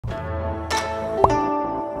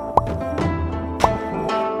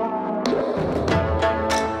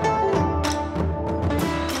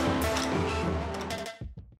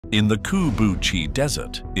In the Kubuqi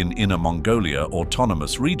Desert, in Inner Mongolia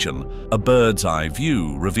Autonomous Region, a bird's eye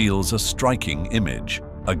view reveals a striking image,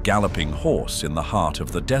 a galloping horse in the heart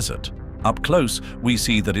of the desert. Up close, we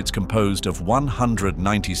see that it's composed of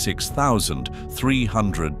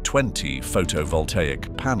 196,320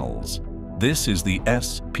 photovoltaic panels. This is the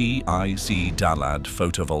SPIC Dalad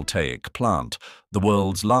photovoltaic plant, the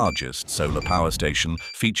world's largest solar power station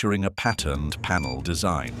featuring a patterned panel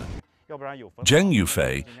design. Zheng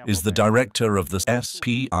Yufei is the director of the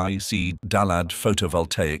SPIC Dalad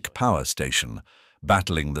photovoltaic power station.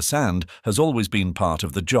 Battling the sand has always been part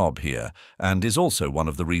of the job here and is also one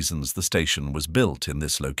of the reasons the station was built in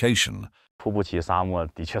this location. 瀑布奇沙漠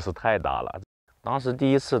的确是太大了，当时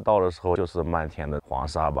第一次到的时候就是漫天的黄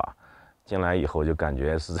沙吧，进来以后就感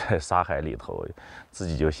觉是在沙海里头，自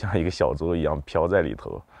己就像一个小舟一样飘在里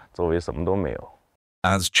头，周围什么都没有。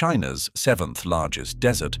 As China's seventh largest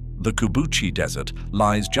desert, the Kubuqi Desert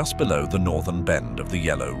lies just below the northern bend of the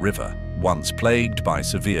Yellow River. Once plagued by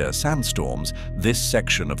severe sandstorms, this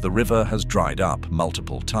section of the river has dried up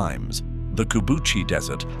multiple times. The Kubuqi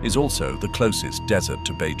Desert is also the closest desert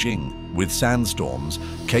to Beijing, with sandstorms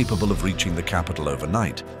capable of reaching the capital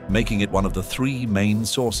overnight, making it one of the three main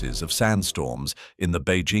sources of sandstorms in the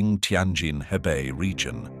Beijing-Tianjin-Hebei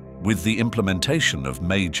region. With the implementation of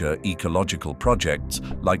major ecological projects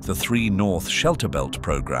like the 3 North Shelter Belt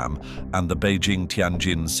program and the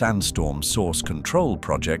Beijing-Tianjin Sandstorm Source Control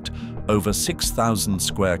project, over 6,000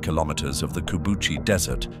 square kilometers of the Kubuqi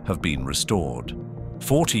Desert have been restored.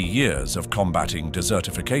 40 years of combating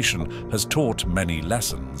desertification has taught many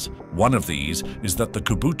lessons. One of these is that the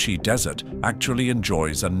Kubuqi Desert actually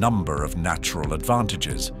enjoys a number of natural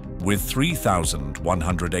advantages. With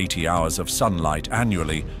 3,180 hours of sunlight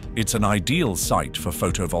annually, it's an ideal site for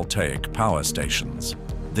photovoltaic power stations.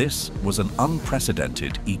 This was an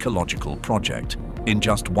unprecedented ecological project. In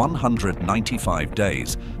just 195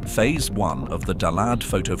 days, Phase 1 of the Dalad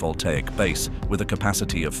photovoltaic base with a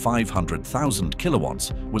capacity of 500,000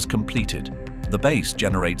 kilowatts was completed. The base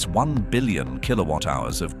generates 1 billion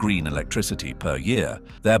kilowatt-hours of green electricity per year,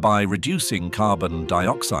 thereby reducing carbon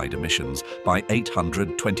dioxide emissions by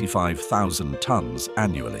 825,000 tons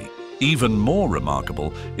annually. Even more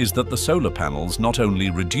remarkable is that the solar panels not only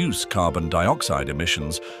reduce carbon dioxide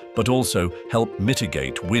emissions, but also help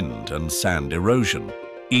mitigate wind and sand erosion.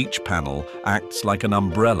 Each panel acts like an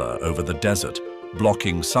umbrella over the desert,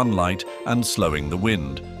 blocking sunlight and slowing the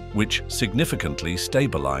wind, which significantly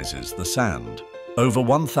stabilizes the sand. Over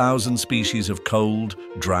 1,000 species of cold,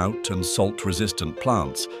 drought and salt-resistant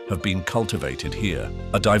plants have been cultivated here.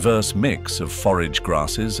 A diverse mix of forage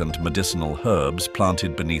grasses and medicinal herbs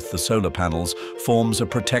planted beneath the solar panels forms a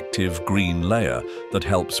protective green layer that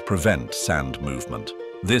helps prevent sand movement.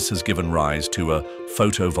 This has given rise to a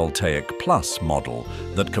photovoltaic plus model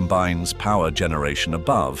that combines power generation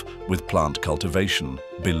above with plant cultivation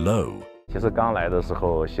below. 其实刚来的时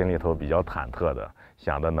候心里头比较忐忑的，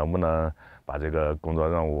想着能不能 把这个工作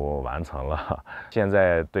任务完成了。现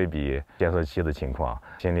在对比建设期的情况，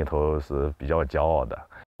心里头是比较骄傲的。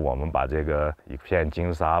我们把这个一片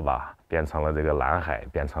金沙吧，变成了这个蓝海，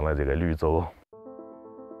变成了这个绿洲。